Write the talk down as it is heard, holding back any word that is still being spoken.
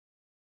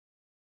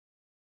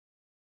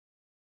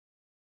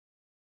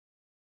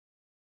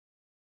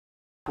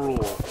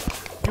Cruel.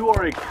 You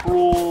are a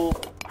cruel,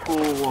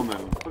 cruel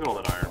woman. Look at all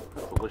that iron.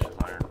 That's delicious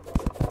iron.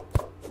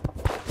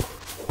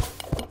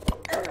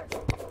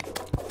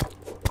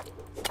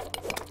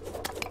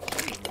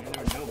 Man,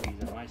 there were no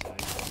bees on my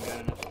side. You got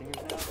enough stingers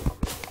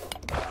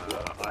now?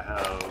 I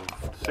have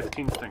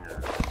 16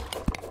 stingers.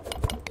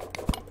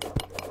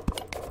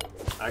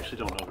 I actually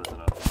don't know if there's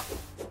enough.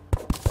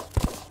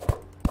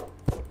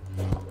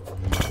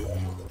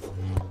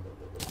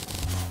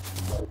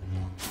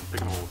 I'm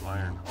picking all this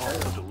iron. Oh,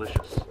 it's so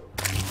delicious.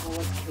 Well,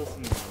 let's kill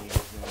some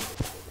enemies now.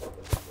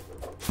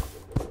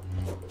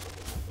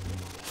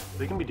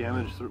 They can be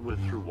damaged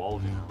through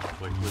walls, you know,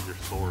 like with your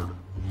sword.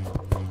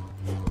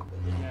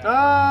 Yeah.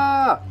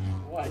 Ah!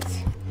 What?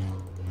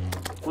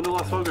 Window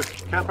lost focus.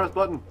 Can't press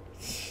button.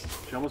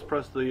 She almost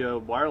pressed the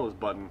wireless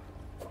button.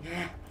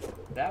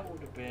 That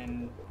would have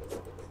been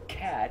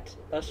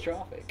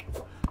catastrophic.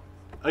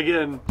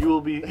 Again, you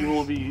will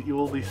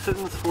be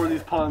sentenced for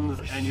these puns,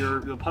 and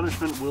your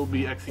punishment will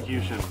be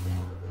execution.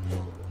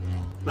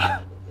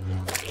 Puns.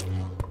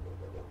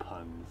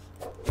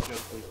 The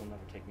joke police will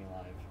never take me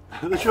alive.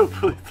 The joke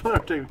police will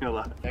never take me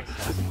alive.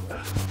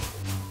 Excelsior.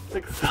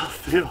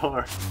 Excelsior. There's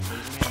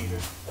man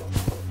eaters.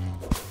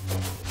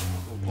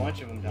 A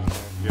bunch of them down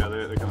there. Yeah,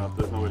 they come up.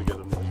 There's no way to get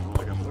them.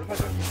 What if I throw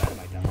some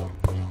dynamite down there?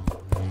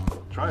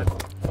 Try it.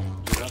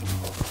 Do that.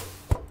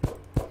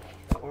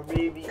 Or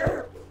maybe...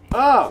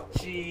 Ah!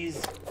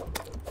 Jeez.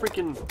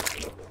 Freaking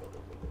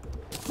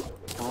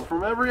coming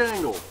from every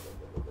angle. I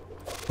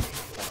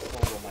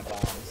sold all my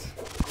bombs.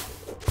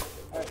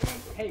 Alright,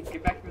 hey,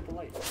 get back here with the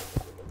light.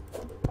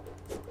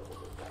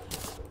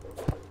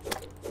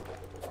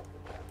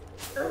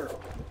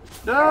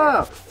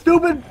 Ah!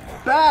 Stupid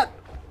bat!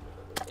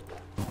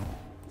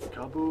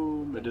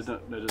 Kaboom! It does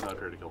not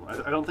appear to kill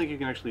them. I don't think you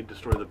can actually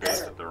destroy the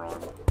base that they're on.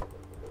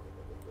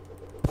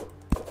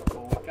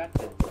 Well, we got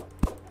to...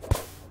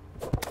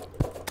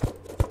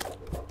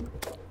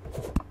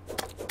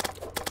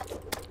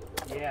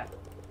 Yeah.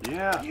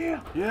 Yeah.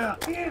 Yeah. Yeah.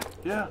 Yeah.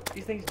 Yeah.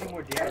 These things do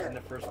more damage than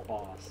the first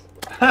boss.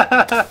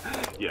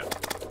 Yeah.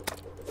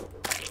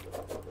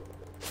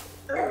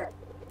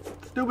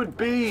 Stupid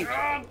bee!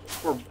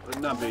 Or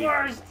not bee.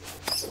 Worst.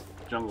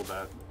 Jungle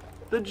bat.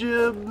 The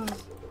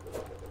jibs!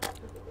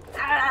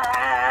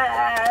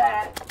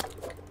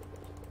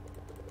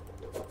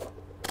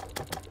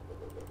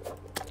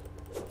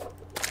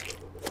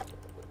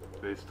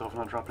 They still have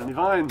not dropped any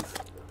vines.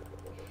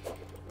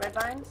 Red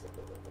vines?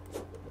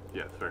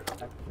 Yeah, it's very fun.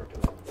 I prefer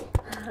to.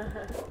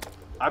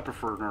 I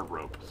prefer nerd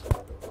ropes.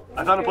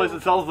 I found a place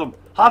that sells them.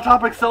 Hot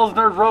Topic sells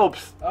nerd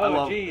ropes.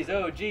 Oh jeez,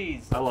 oh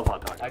jeez. I love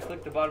Hot Topic. I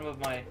clicked the bottom of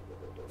my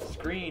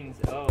screens.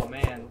 Oh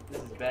man,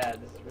 this is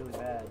bad. This is really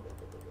bad.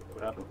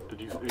 What happened?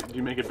 Did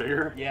you make it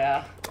bigger?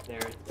 Yeah, there,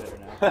 it's better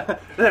now.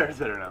 There, it's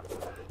better now.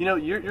 You know,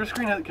 your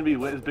screen can be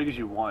as big as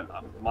you want.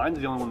 Mine's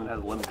the only one that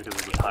has a limit because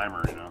of the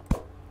timer, you know.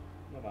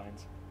 No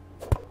vines.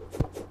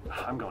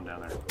 I'm going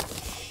down there.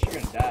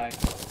 You're gonna die.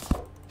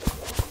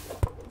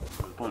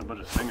 There's a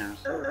bunch of stingers.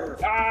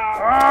 Ah!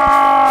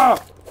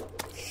 Ah!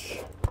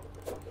 This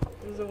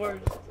is the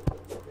worst.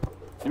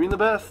 You mean the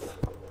best?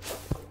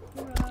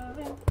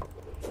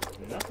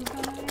 Nothing's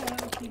gonna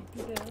ever keep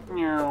you down.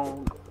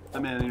 Meow.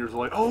 That man-eater's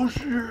like, oh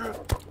shit!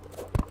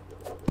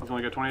 He's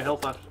only got 28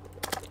 health left.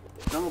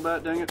 Jungle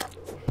bat, dang it.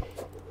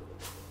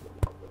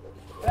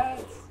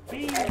 Bats,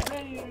 bees,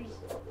 man-eaters.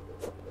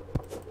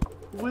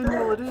 When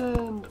will it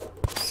end?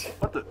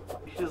 What the?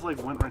 He just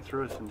like went right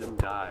through us and didn't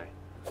die.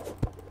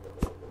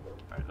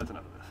 Alright, that's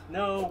enough of this.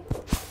 No,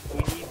 we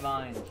need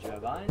vines. Do you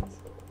have vines?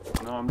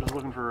 No, I'm just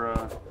looking for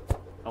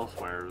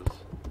elsewheres.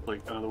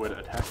 Like another way to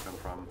attack them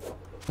from.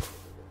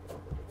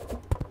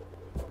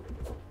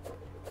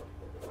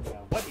 Yeah.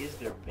 What is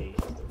their base?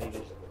 They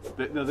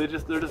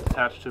just They're just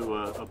attached to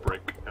a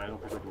brick, and I don't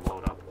think we can blow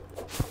it up.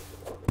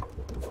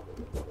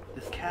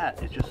 This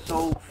cat is just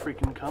so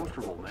freaking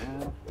comfortable,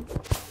 man.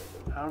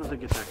 How does it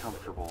get that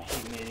comfortable?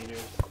 hate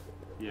man-eaters.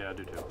 Yeah, I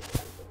do too.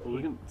 Well,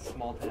 we can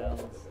Small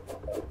towns.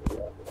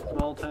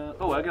 small town.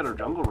 Oh, I got our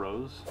jungle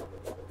rose.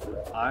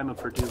 I'm a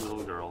pretty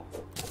little girl.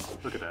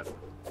 Look at that.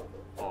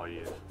 Oh,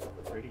 yes,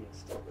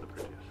 Prettiest. the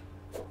prettiest.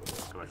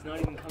 Go back. It's not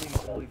even coming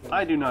fully from...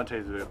 I do not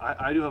taste it.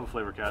 I do have a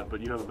flavor cat,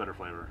 but you have a better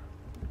flavor.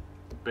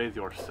 Bathe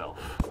yourself.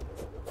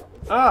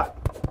 Ah!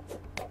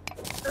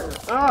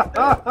 Ah!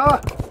 Ah! Ah!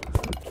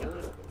 Kill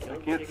it. Kill I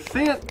it. can't Take it.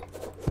 see it!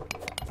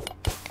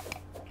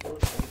 Kill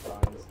it. Take its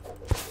vines.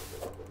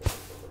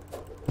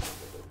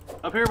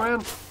 Up here, man!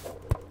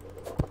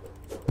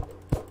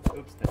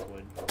 Oops, that's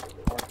wood.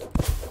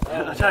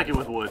 Attack it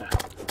with wood.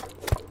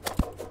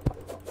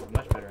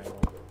 Much better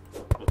angle.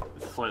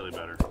 It's slightly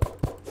better.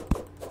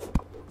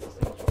 These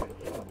things you couldn't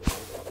hit them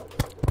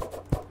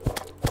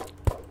before.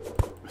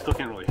 We still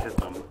can't really hit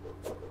them.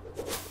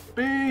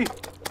 Bee!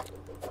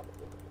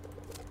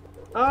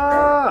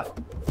 Ah!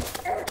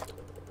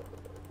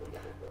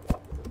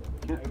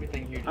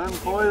 Everything here just I'm needs-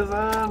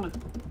 poisoned!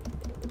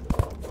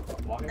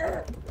 Walk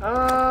it.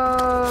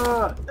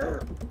 Ah!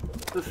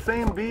 The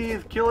same bee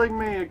is killing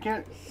me. I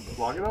can't.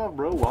 Walk it off,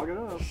 bro. Walk it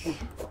off.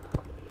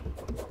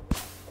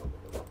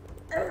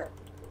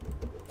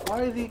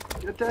 Why is he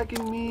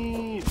attacking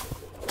me?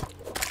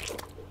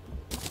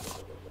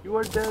 You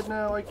are dead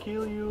now, I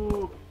kill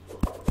you.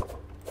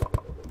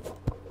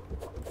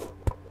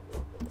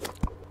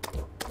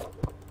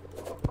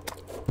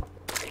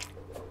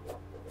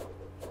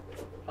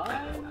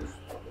 Fine.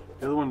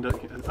 The other one does.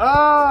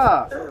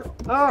 Ah!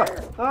 Oh!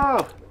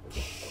 Oh!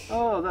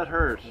 Oh, that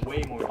hurt.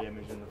 Way more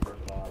damage than the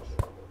first boss.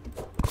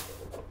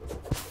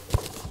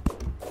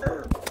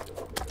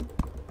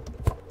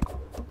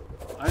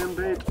 I am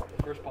bait.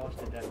 First boss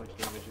did that much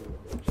damage,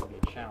 it should be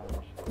a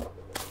challenge.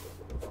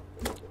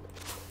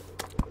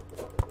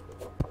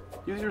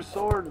 Use your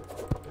sword.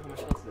 How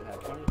much else does it have?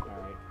 20?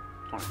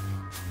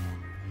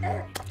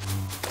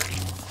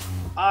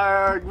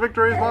 Alright. 20.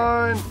 Victory is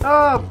mine!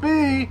 Ah,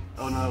 B!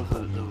 Oh no,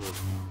 that was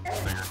a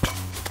stinger.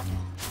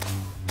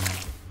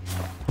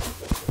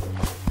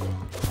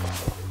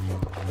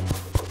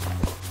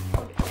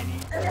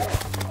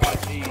 Oh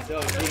jeez,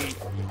 oh jeez.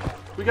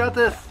 We got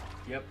this!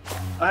 Yep.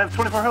 I have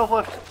 24 health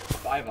left.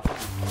 I have 100.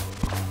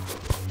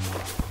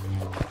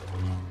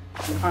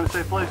 We can find a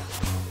safe place.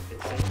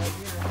 It's safe right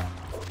here.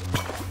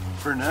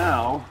 For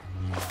now.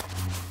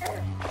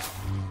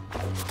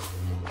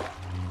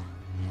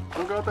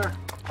 Don't go out there.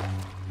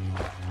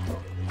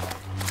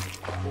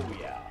 Oh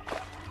yeah.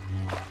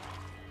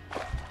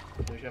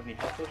 Do you have any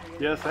health potions?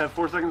 Yes, I have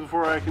 4 seconds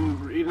before I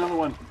can eat another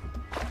one.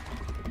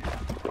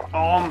 I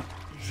want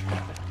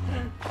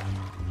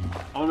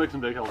to make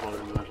some big health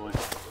potions eventually.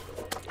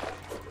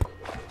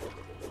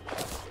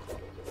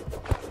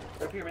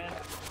 Right here, man.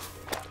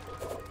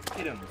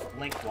 Hit him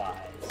lengthwise.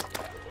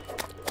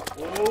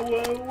 Whoa,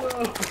 whoa,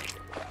 whoa.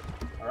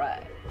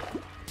 Alright.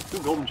 Ooh,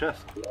 golden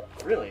chest.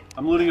 Really?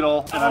 I'm looting it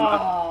all, and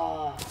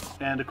Ah.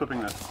 and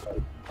equipping this.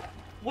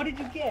 What did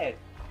you get?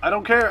 I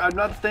don't care. I'm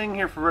not staying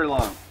here for very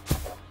long.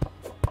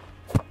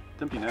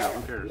 It's empty now.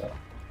 Who cares?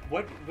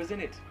 What was in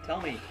it? Tell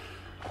me.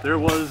 There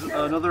was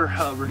another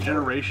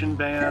regeneration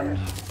band.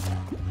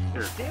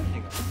 Here,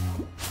 Damaging us.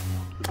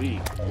 the B.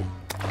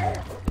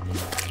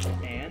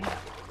 And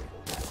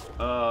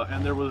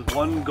And there was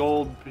 1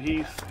 gold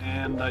piece,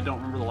 and I don't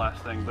remember the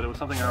last thing, but it was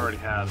something I already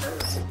had.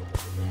 That's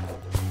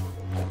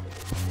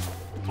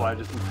why I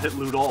just hit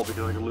loot all,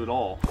 because I could loot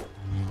all.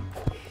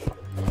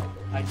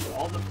 I do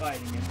all the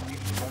fighting and you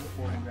can run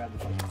forward and grab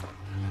the shit.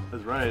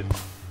 That's right.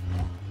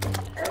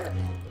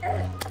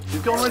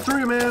 He's going right through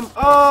you, man.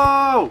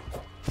 Oh!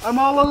 I'm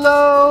all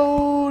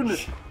alone!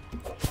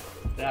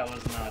 That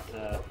was not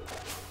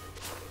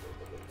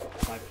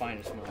my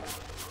finest moment.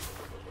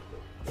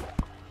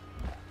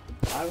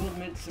 I will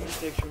admit some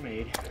mistakes were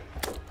made.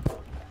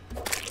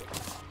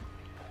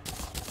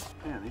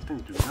 Man, these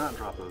things do not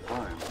drop those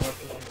vines. More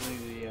specifically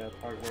the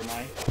part where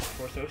my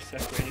torso is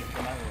separated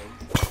from my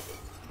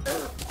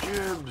legs.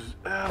 Jibs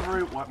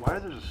every... Why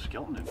is there a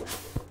skeleton in here?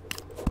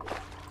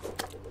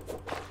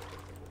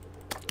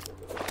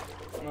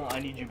 Well, I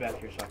need you back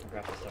here so I can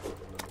grab the stuff.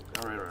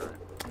 Alright.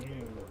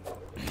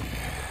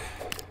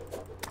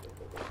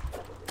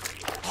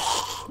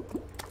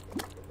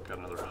 Got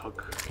another hook.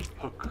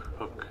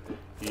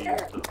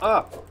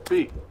 Ah!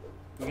 B!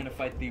 We're gonna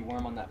fight the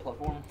worm on that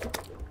platform?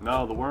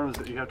 No, the worms,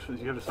 you have to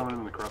summon them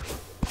in the corruption.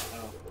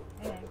 Oh.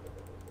 Alright.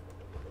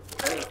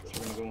 So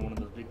we're gonna go in one of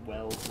those big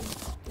wells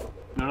and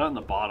No, not in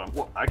the bottom.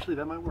 Well, actually,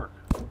 that might work.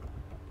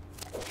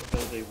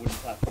 build a wooden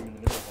platform in the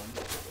middle of one.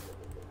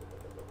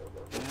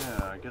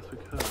 Yeah, I guess we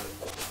could.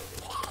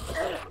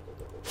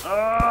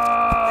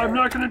 I'm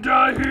not gonna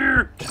die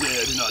here!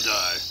 Today I do not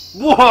die.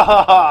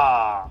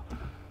 Wahaha!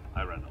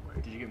 I ran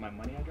away. Did you get my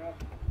money I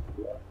dropped?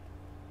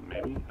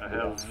 Maybe. I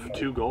have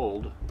 2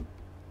 gold.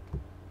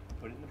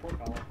 Put it in the pork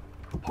hollow.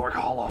 Pork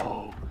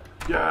Hollow!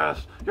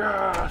 Yes!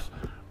 Yes!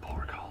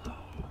 Pork Hollow.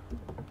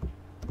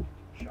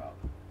 Shop.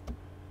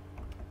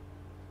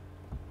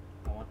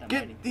 I want that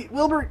money. Get the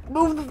Wilbur,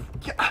 move the.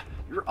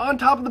 You're on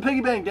top of the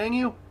piggy bank, dang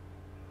you!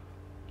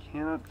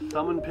 Cannot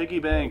summon piggy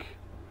bank.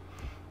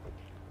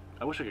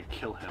 I wish I could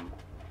kill him.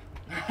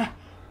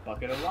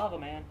 Bucket of lava,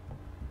 man.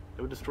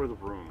 It would destroy the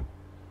room.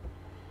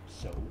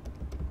 So?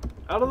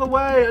 Out of the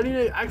way! I need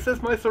to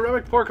access my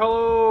ceramic pork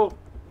hollow!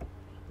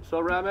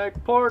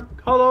 Ceramic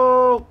pork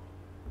hollow!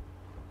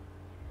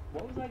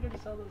 What was I going to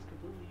sell that was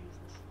completely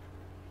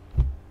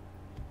useless?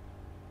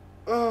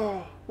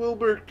 Oh,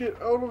 Wilbur,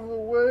 get out of the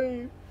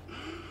way!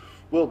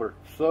 Wilbur,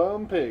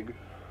 some pig.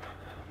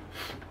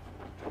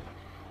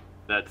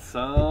 That's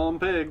some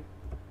pig.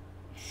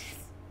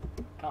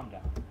 Calm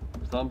down.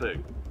 Some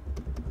pig.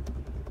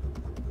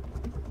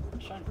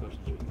 Shine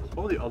potions are useful.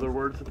 What were the other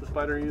words that the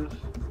spider used?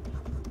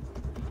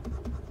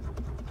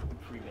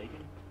 Free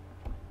bacon?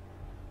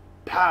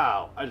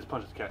 Pow! I just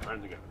punched this cat right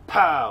in the gut.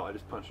 Pow! I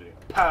just punched it again.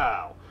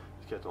 Pow!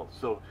 This cat's all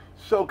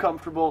so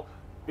comfortable.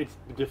 Its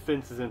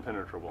defense is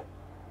impenetrable.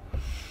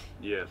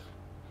 Yes.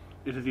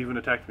 It has even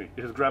attacked me.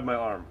 It has grabbed my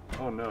arm.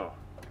 Oh no.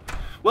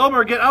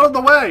 Wilbur, get out of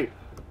the way!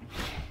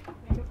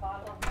 Make a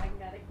bottle of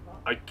magnetic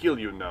vodka. I kill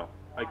you now.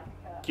 I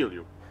kill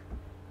you.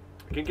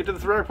 I can't get to the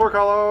ceramic pork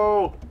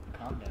hollow!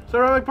 Calm down.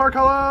 Ceramic pork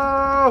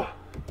hollow!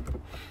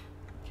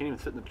 Can't even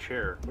sit in the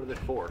chair. What are they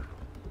for?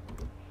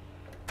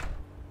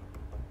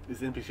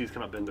 These NPCs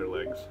cannot bend their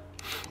legs.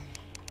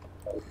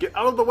 Get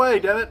out of the way,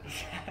 damn it!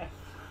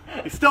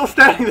 He's still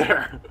standing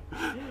there!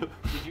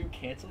 Did you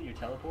cancel your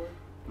teleport?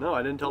 No,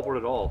 I didn't teleport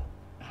at all.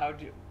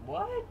 How'd you...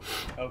 What?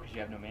 Oh, because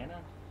you have no mana?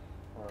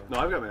 Or... No,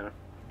 I've got mana.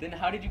 Then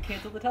how did you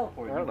cancel the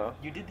teleport? I don't know.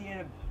 You did the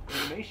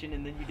animation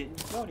and then you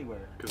didn't go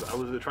anywhere. Because I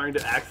was trying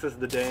to access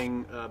the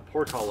dang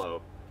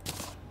porthollow.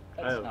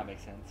 That does not make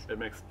sense. It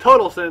makes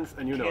total sense,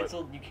 and you know it.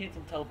 You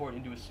canceled teleport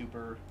into a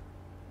super...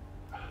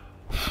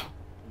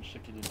 and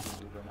shifted into a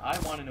super. And I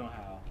want to know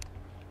how.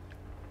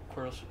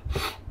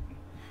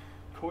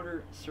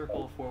 Quarter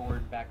circle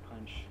forward back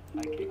punch.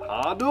 High kick.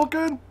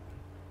 Hadouken!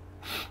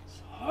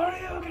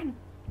 Hadouken!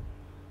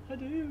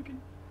 Hadouken!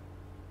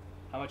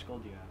 How much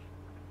gold do you have?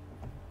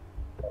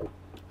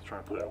 Let's try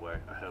and put it away.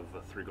 I have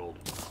 3 gold.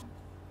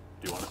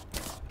 Do you want it?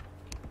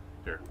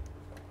 Here.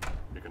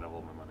 You can have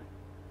all my money.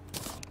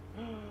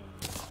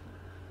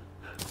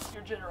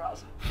 Your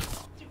generosity.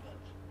 Too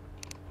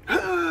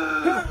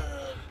much.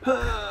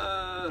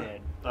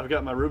 Dead. I've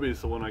got my rubies,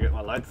 so when I get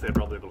my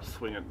lightsaber, I'll be able to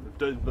swing it.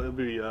 It'll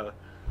be,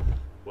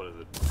 what is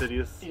it?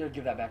 Sidious? You know,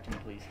 give that back to me,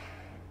 please.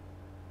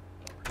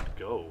 Where'd it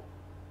go?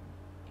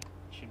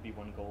 Should be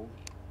 1 gold.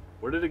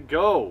 Where did it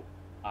go?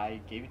 I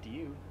gave it to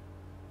you.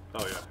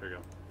 Oh yeah, here you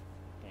go.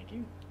 Thank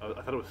you.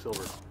 I thought it was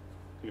silver.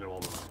 You can have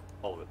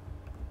all of it.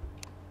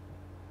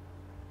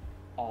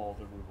 All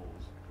the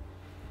rubles.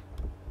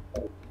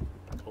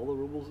 All the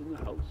rubles in the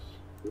house.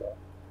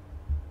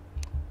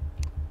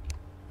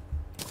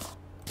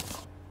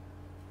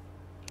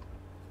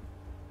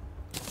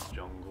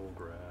 Jungle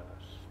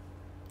grass.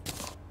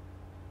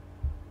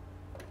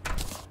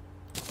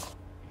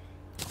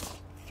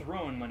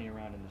 Throwing money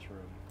around in this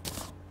room.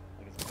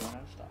 Like it's going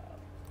out of style.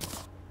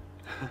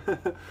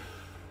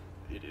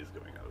 It is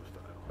going out of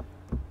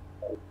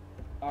style.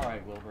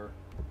 Alright, Wilbur.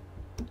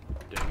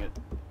 Dang it.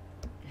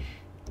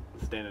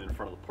 Standing in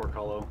front of the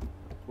porthollow.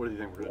 What do you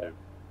think we're gonna do?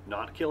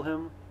 Not kill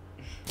him?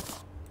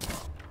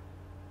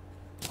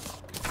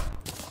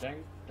 Dang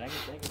it, dang it,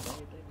 dang it, dang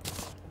it,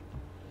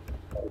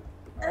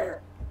 dang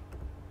it.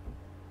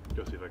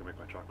 Go see if I can make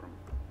my chakram.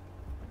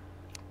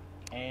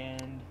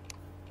 And...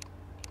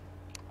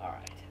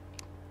 Alright.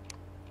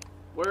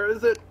 Where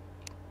is it?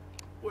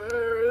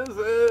 Where is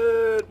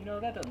it? You know,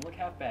 that doesn't look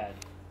half bad.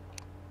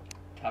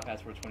 Top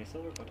hat's worth 20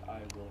 silver, but I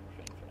will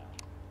refrain for now.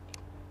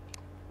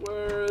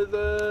 Where is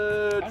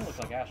it? Kinda looks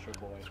like Astro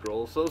Boy.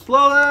 Scroll so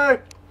slowly!